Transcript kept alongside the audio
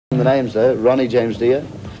the names though. Ronnie James Dio,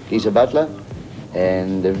 Geezer Butler,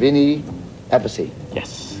 and Vinny Appice.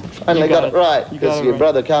 Yes. Finally got it right, because your right.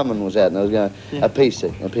 brother Carmen was out, and I was going,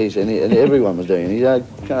 Appice, and everyone was doing it.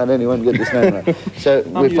 Can't anyone get this name right? So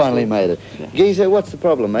we finally made it. Yeah. Geezer, what's the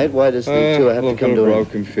problem, mate? Why does the tour have to come to I've got a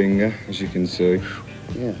broken finger, as you can see.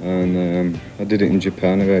 Yeah. And I did it in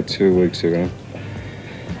Japan about 2 weeks ago.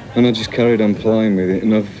 And I just carried on playing with it,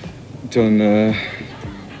 and I've done,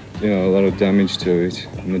 you know, a lot of damage to it.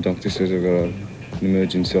 And the doctor says I've got an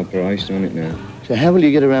emergency operation on it now. So how will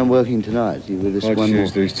you get around working tonight with this I one?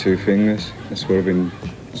 just use these 2 fingers. That's what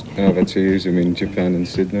I've had to use them in Japan and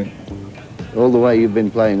Sydney. All the way you've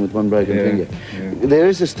been playing with one broken finger. Yeah. There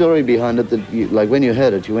is a story behind it that, like when you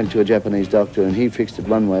heard it, you went to a Japanese doctor and he fixed it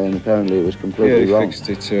one way and apparently it was completely wrong. Yeah, he fixed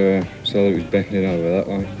it so that it was bending over that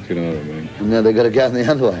way, if you know what I mean. And now they've got to go in the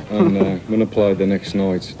other way. And when I played the next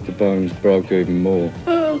night, the bones broke even more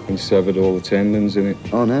and severed all the tendons in it.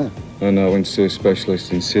 Oh, no. And I went to see a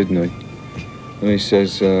specialist in Sydney, and he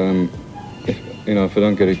says, if I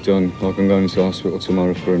don't get it done, I can go into hospital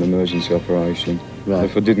tomorrow for an emergency operation. Right.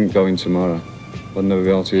 If I didn't go in tomorrow, I'd never be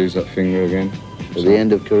able to use that finger again. To the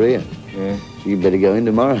end of career. Yeah. So you better go in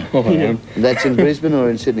tomorrow. Oh, I am. And that's in Brisbane or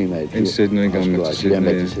in Sydney, mate? In Sydney, going back to Sydney. Going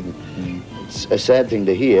back to Sydney. It's a sad thing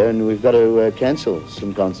to hear, and we've got to cancel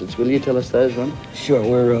some concerts. Will you tell us those, Ron? Sure.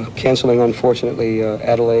 We're cancelling, unfortunately,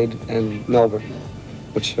 Adelaide and Melbourne,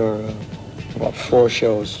 which are about 4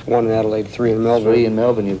 shows. 1 in Adelaide, 3 in Melbourne. 3 in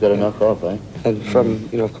Melbourne you've got to knock off, eh? And from,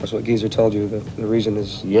 of course, what Geezer told you, the reason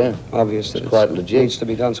is obvious that quite legit. Needs to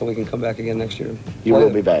be done so we can come back again next year. You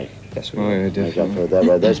will be back. Yes, we will. Yeah, Make up for it that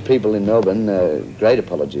way. Those people in Melbourne, great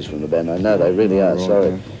apologies from the band. I know they really are.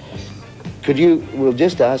 Sorry. Yeah. We'll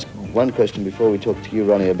just ask one question before we talk to you,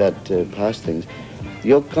 Ronnie, about past things.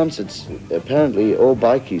 Your concerts, apparently all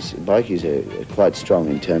bikies are quite strong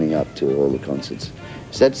in turning up to all the concerts.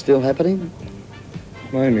 Is that still happening?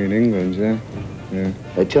 Mainly in England, yeah.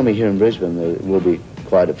 They tell me here in Brisbane there will be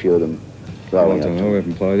quite a few of them rolling up. I don't know, we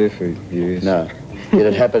haven't played here for years. No. Did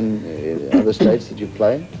it happen in other states that you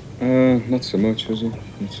play? Not so much, was it?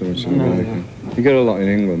 Not so much in America. You get a lot in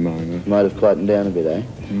England now. Might have quietened down a bit, eh?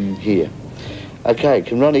 Here. Okay,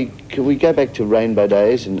 can we go back to Rainbow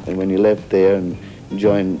Days and when you left there and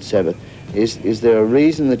joined Sabbath? Is there a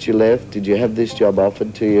reason that you left? Did you have this job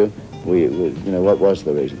offered to you? What was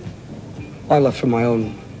the reason? I left for my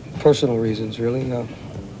own personal reasons, really.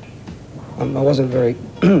 I wasn't very,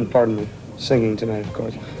 pardon me, singing tonight, of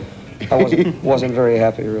course. I wasn't very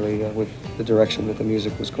happy, really, with the direction that the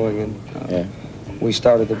music was going in. We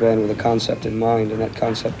started the band with a concept in mind, and that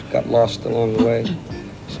concept got lost along the way.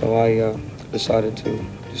 So I decided to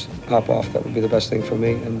just hop off. That would be the best thing for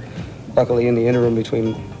me. And luckily, in the interim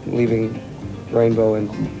between leaving Rainbow and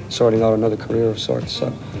sorting out another career of sorts,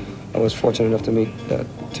 I was fortunate enough to meet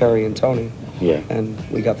Terry and Tony. Yeah. And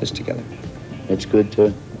we got this together. It's good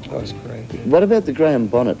too. That was great. What about the Graham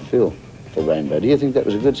Bonnet fill for Rainbow? Do you think that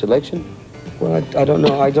was a good selection? Well, I don't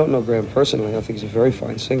know. I don't know Graham personally. I think he's a very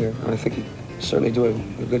fine singer. I think he's certainly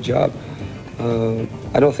doing a good job.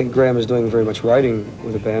 I don't think Graham is doing very much writing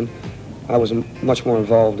with the band. I was much more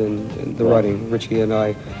involved in the writing. Richie and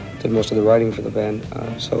I did most of the writing for the band.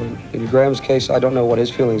 So in Graham's case, I don't know what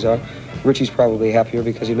his feelings are. Richie's probably happier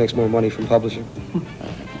because he makes more money from publishing.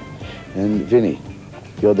 And Vinny,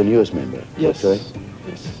 you're the newest member. Yes. Yes.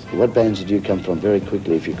 What bands did you come from, very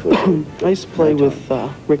quickly, if you could? I used to play with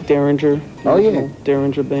Rick Derringer. Oh, yeah.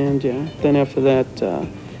 Derringer band, yeah. Then after that,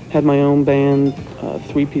 had my own band, a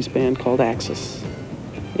 3-piece band called Axis.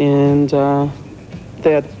 And right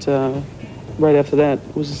after that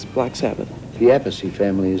was Black Sabbath. The Appice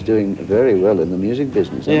family is doing very well in the music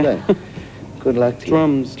business, aren't they? Good luck to you.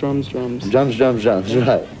 Drums,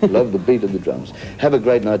 right. Love the beat of the drums. Have a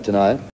great night tonight.